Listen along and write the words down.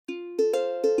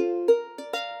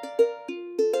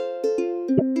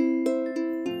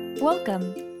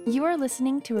Welcome! You are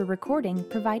listening to a recording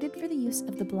provided for the use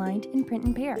of the blind and print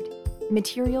impaired.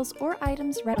 Materials or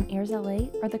items read on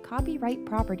AIRSLA are the copyright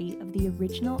property of the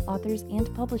original authors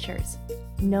and publishers.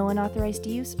 No unauthorized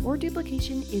use or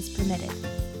duplication is permitted.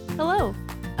 Hello,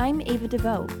 I'm Ava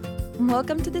DeVoe.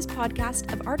 Welcome to this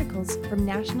podcast of articles from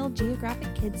National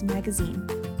Geographic Kids magazine,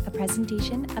 a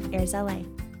presentation of AIRSLA.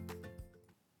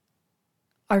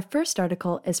 Our first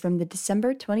article is from the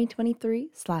December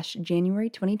 2023/January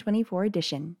 2024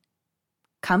 edition.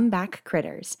 Come Back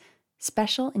Critters,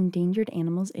 Special Endangered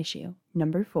Animals Issue,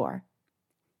 number 4.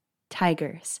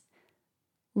 Tigers.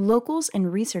 Locals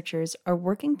and researchers are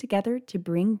working together to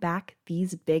bring back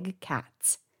these big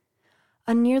cats.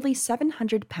 A nearly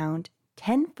 700-pound,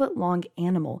 10-foot-long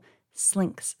animal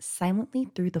slinks silently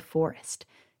through the forest.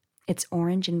 Its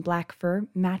orange and black fur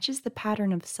matches the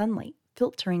pattern of sunlight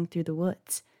filtering through the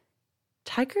woods.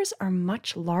 Tigers are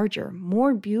much larger,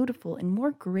 more beautiful, and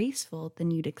more graceful than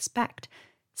you'd expect,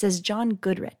 says John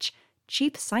Goodrich,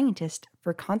 chief scientist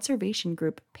for conservation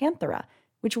group Panthera,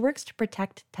 which works to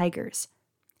protect tigers.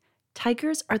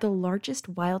 Tigers are the largest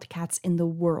wild cats in the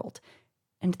world,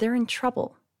 and they're in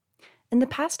trouble. In the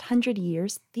past 100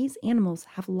 years, these animals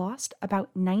have lost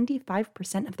about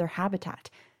 95% of their habitat.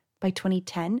 By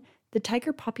 2010, the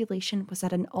tiger population was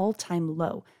at an all-time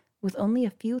low, with only a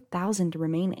few thousand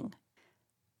remaining.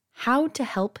 How to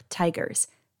help tigers.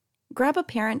 Grab a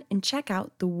parent and check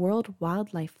out the World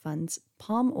Wildlife Fund's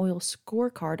palm oil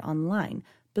scorecard online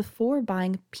before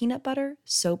buying peanut butter,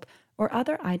 soap, or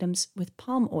other items with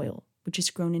palm oil, which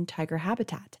is grown in tiger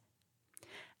habitat.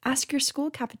 Ask your school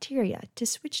cafeteria to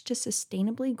switch to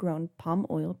sustainably grown palm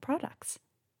oil products.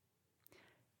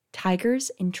 Tigers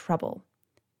in trouble.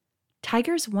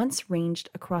 Tigers once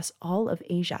ranged across all of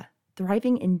Asia,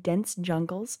 thriving in dense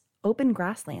jungles, open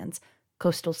grasslands,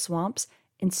 coastal swamps,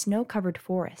 and snow-covered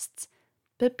forests.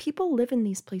 But people live in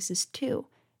these places too,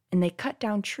 and they cut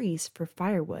down trees for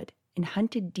firewood and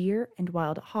hunted deer and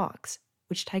wild hogs,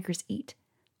 which tigers eat.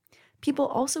 People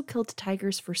also killed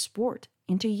tigers for sport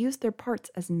and to use their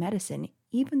parts as medicine,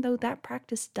 even though that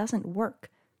practice doesn't work.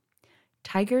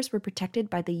 Tigers were protected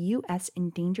by the U.S.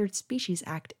 Endangered Species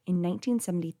Act in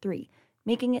 1973,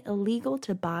 making it illegal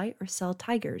to buy or sell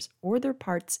tigers or their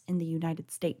parts in the United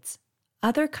States.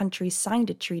 Other countries signed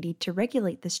a treaty to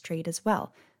regulate this trade as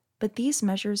well, but these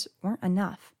measures weren't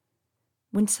enough.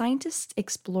 When scientists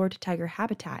explored tiger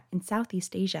habitat in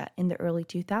Southeast Asia in the early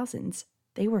 2000s,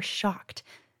 they were shocked.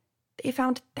 They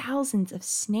found thousands of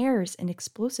snares and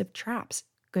explosive traps,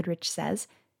 Goodrich says.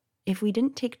 If we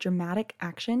didn't take dramatic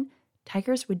action,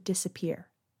 tigers would disappear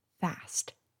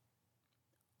fast.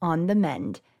 On the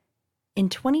mend. In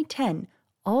 2010,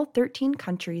 all 13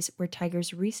 countries where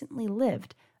tigers recently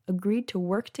lived agreed to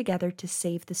work together to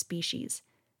save the species.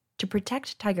 To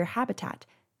protect tiger habitat,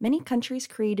 many countries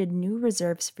created new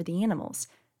reserves for the animals.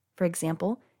 For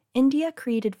example, India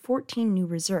created 14 new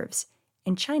reserves,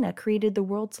 and China created the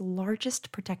world's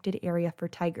largest protected area for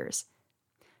tigers.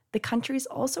 The countries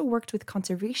also worked with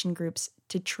conservation groups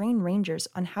to train rangers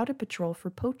on how to patrol for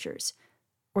poachers.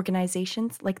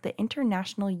 Organizations like the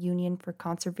International Union for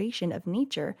Conservation of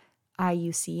Nature,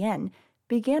 IUCN,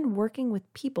 began working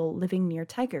with people living near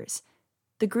tigers.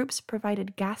 The groups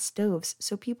provided gas stoves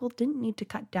so people didn't need to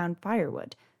cut down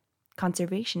firewood.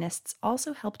 Conservationists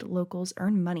also helped locals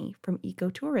earn money from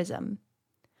ecotourism.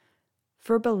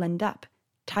 Furba Lendup,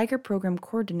 Tiger Program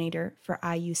Coordinator for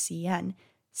IUCN,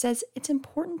 says it's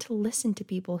important to listen to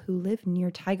people who live near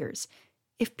tigers.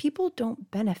 If people don't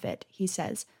benefit, he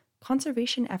says,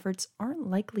 conservation efforts aren't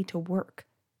likely to work.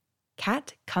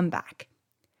 Cat comeback.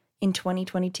 In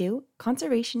 2022,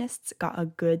 conservationists got a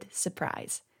good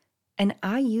surprise. An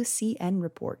IUCN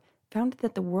report found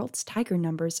that the world's tiger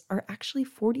numbers are actually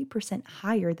 40%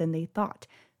 higher than they thought,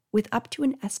 with up to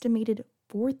an estimated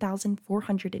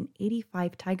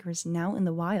 4,485 tigers now in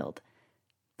the wild.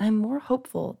 I'm more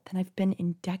hopeful than I've been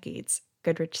in decades,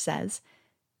 Goodrich says.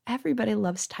 Everybody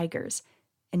loves tigers,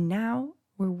 and now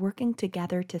we're working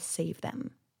together to save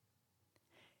them.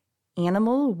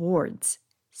 Animal awards.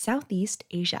 Southeast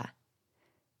Asia.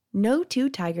 No two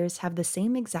tigers have the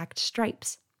same exact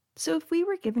stripes, so if we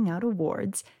were giving out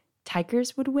awards,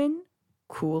 tigers would win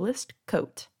coolest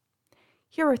coat.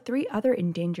 Here are 3 other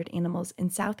endangered animals in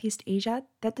Southeast Asia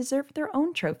that deserve their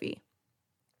own trophy.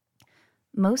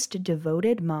 Most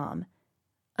devoted mom.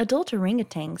 Adult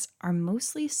orangutans are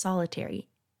mostly solitary,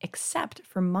 except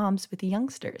for moms with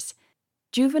youngsters.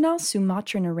 Juvenile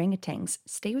Sumatran orangutans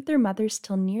stay with their mothers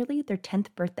till nearly their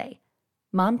 10th birthday.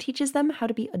 Mom teaches them how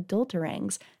to be adult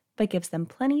orangs, but gives them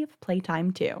plenty of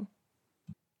playtime too.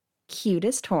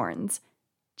 Cutest horns.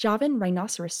 Javan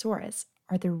rhinocerosaurus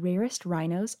are the rarest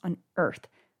rhinos on Earth,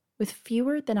 with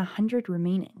fewer than 100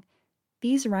 remaining.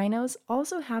 These rhinos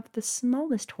also have the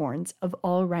smallest horns of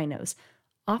all rhinos,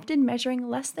 often measuring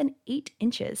less than 8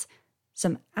 inches.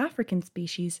 Some African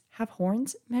species have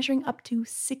horns measuring up to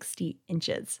 60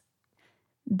 inches.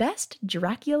 Best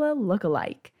Dracula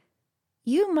lookalike.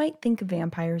 You might think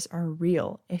vampires are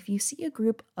real if you see a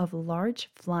group of large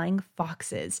flying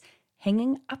foxes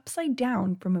hanging upside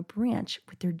down from a branch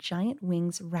with their giant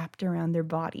wings wrapped around their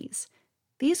bodies.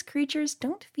 These creatures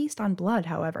don't feast on blood,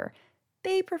 however.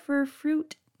 They prefer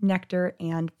fruit, nectar,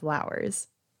 and flowers.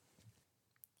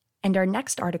 And our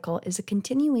next article is a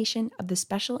continuation of the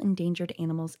Special Endangered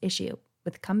Animals issue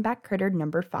with comeback critter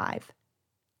number 5.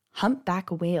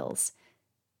 Humpback whales.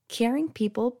 Caring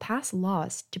people pass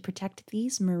laws to protect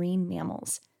these marine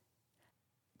mammals.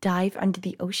 Dive under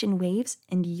the ocean waves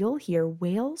and you'll hear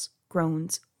whales,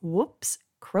 groans, whoops,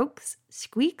 croaks,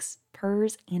 squeaks,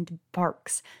 purrs, and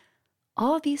barks.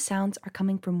 All of these sounds are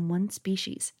coming from one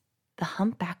species, the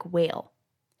humpback whale.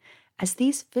 As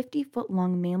these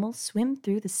 50-foot-long mammals swim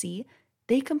through the sea,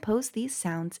 they compose these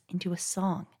sounds into a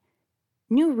song.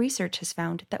 New research has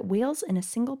found that whales in a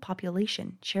single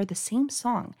population share the same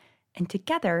song, and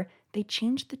together they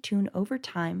change the tune over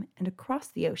time and across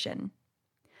the ocean.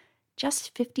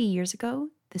 Just 50 years ago,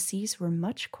 the seas were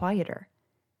much quieter.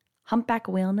 Humpback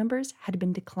whale numbers had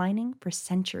been declining for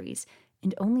centuries,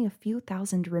 and only a few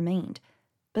thousand remained.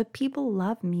 But people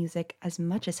love music as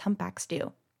much as humpbacks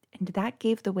do, and that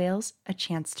gave the whales a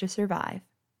chance to survive.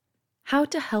 How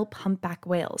to help humpback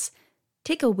whales.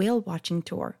 Take a whale watching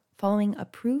tour following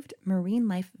approved marine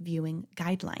life viewing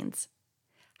guidelines.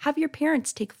 Have your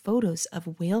parents take photos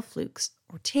of whale flukes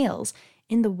or tails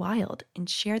in the wild and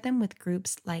share them with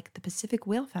groups like the Pacific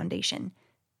Whale Foundation.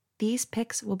 These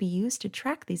pics will be used to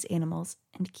track these animals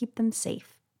and keep them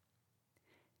safe.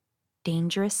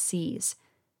 Dangerous seas.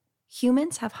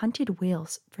 Humans have hunted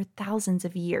whales for thousands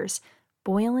of years,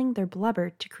 boiling their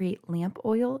blubber to create lamp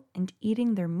oil and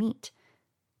eating their meat.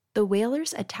 The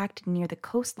whalers attacked near the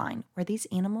coastline where these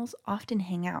animals often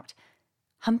hang out.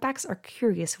 Humpbacks are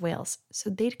curious whales,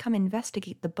 so they'd come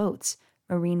investigate the boats,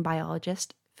 marine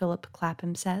biologist Philip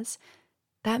Clapham says.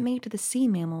 That made the sea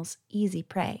mammals easy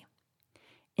prey.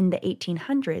 In the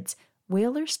 1800s,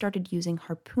 whalers started using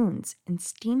harpoons and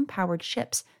steam-powered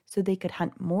ships so they could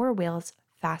hunt more whales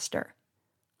faster.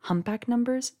 Humpback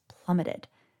numbers plummeted.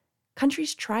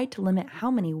 Countries tried to limit how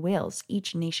many whales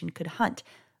each nation could hunt,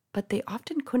 but they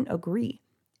often couldn't agree,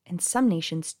 and some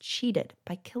nations cheated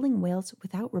by killing whales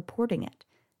without reporting it.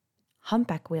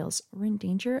 Humpback whales were in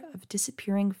danger of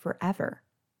disappearing forever.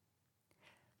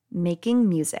 Making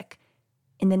music.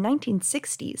 In the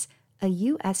 1960s, a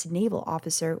U.S. naval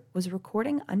officer was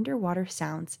recording underwater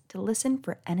sounds to listen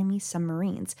for enemy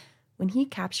submarines when he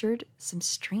captured some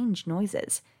strange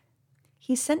noises.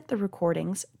 He sent the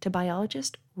recordings to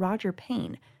biologist Roger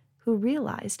Payne, who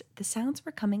realized the sounds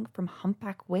were coming from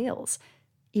humpback whales.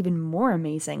 Even more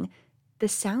amazing, the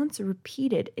sounds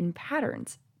repeated in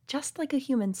patterns, just like a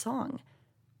human song.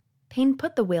 Payne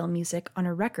put the whale music on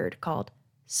a record called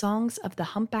Songs of the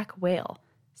Humpback Whale,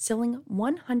 selling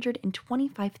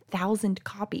 125,000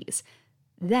 copies.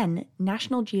 Then,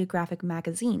 National Geographic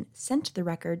magazine sent the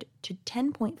record to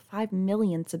 10.5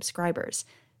 million subscribers.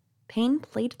 Payne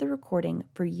played the recording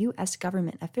for U.S.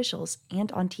 government officials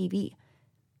and on TV.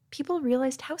 People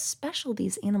realized how special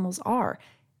these animals are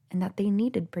and that they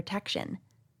needed protection.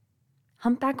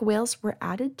 Humpback whales were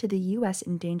added to the U.S.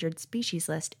 Endangered Species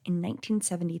List in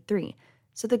 1973,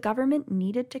 so the government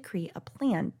needed to create a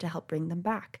plan to help bring them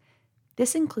back.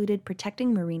 This included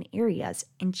protecting marine areas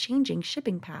and changing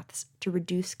shipping paths to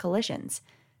reduce collisions.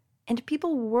 And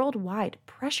people worldwide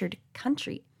pressured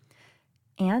countries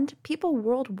to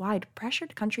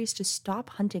stop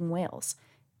hunting whales.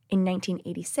 In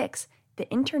 1986,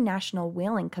 the International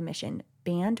Whaling Commission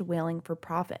banned whaling for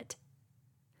profit.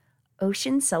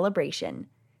 Ocean celebration.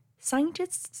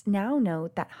 Scientists now know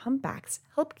that humpbacks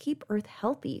help keep Earth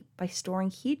healthy by storing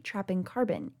heat-trapping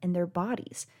carbon in their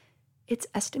bodies. It's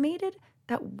estimated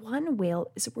that one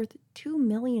whale is worth $2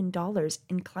 million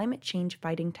in climate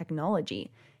change-fighting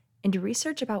technology, and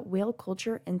research about whale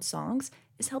culture and songs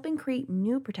is helping create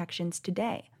new protections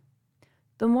today.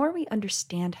 The more we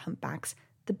understand humpbacks,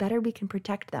 the better we can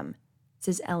protect them,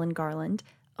 says Ellen Garland,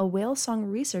 a whale song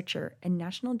researcher and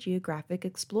National Geographic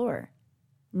explorer.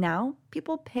 Now,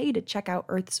 people pay to check out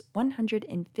Earth's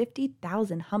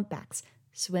 150,000 humpbacks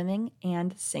swimming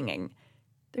and singing.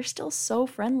 They're still so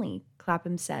friendly,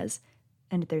 Clapham says,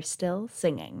 and they're still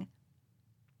singing.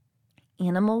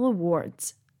 Animal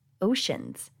awards.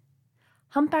 Oceans.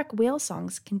 Humpback whale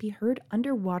songs can be heard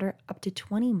underwater up to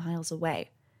 20 miles away.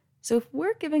 So if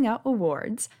we're giving out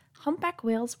awards, humpback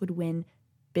whales would win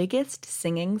Biggest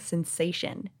Singing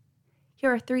Sensation.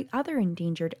 Here are 3 other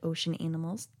endangered ocean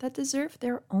animals that deserve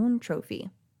their own trophy.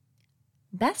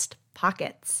 Best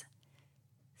Pockets.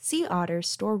 Sea otters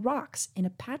store rocks in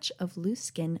a patch of loose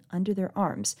skin under their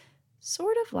arms,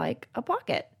 sort of like a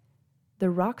pocket. The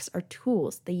rocks are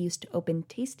tools they use to open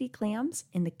tasty clams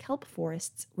in the kelp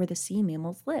forests where the sea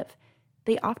mammals live.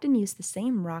 They often use the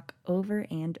same rock over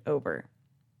and over.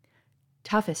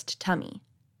 Toughest Tummy.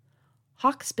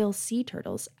 Hawksbill sea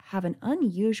turtles have an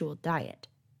unusual diet.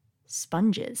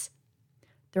 Sponges.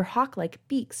 Their hawk-like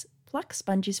beaks pluck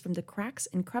sponges from the cracks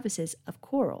and crevices of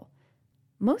coral.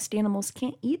 Most animals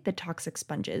can't eat the toxic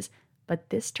sponges, but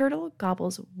this turtle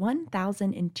gobbles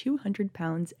 1,200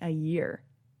 pounds a year.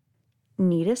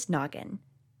 Neatest Noggin.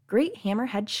 Great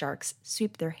hammerhead sharks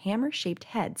sweep their hammer-shaped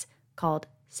heads, called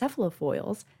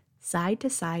cephalofoils, side to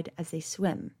side as they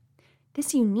swim.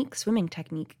 This unique swimming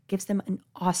technique gives them an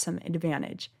awesome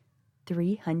advantage: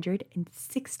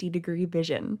 360-degree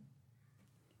vision.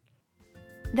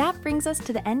 That brings us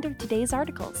to the end of today's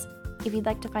articles. If you'd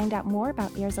like to find out more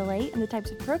about AIRSLA and the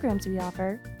types of programs we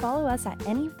offer, follow us at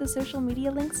any of the social media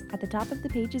links at the top of the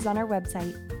pages on our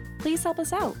website. Please help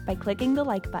us out by clicking the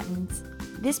like buttons.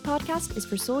 This podcast is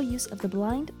for sole use of the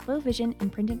blind, low vision,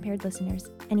 and print-impaired listeners.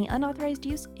 Any unauthorized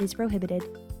use is prohibited.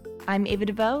 I'm Ava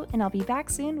DeVoe, and I'll be back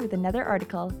soon with another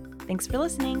article. Thanks for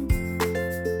listening.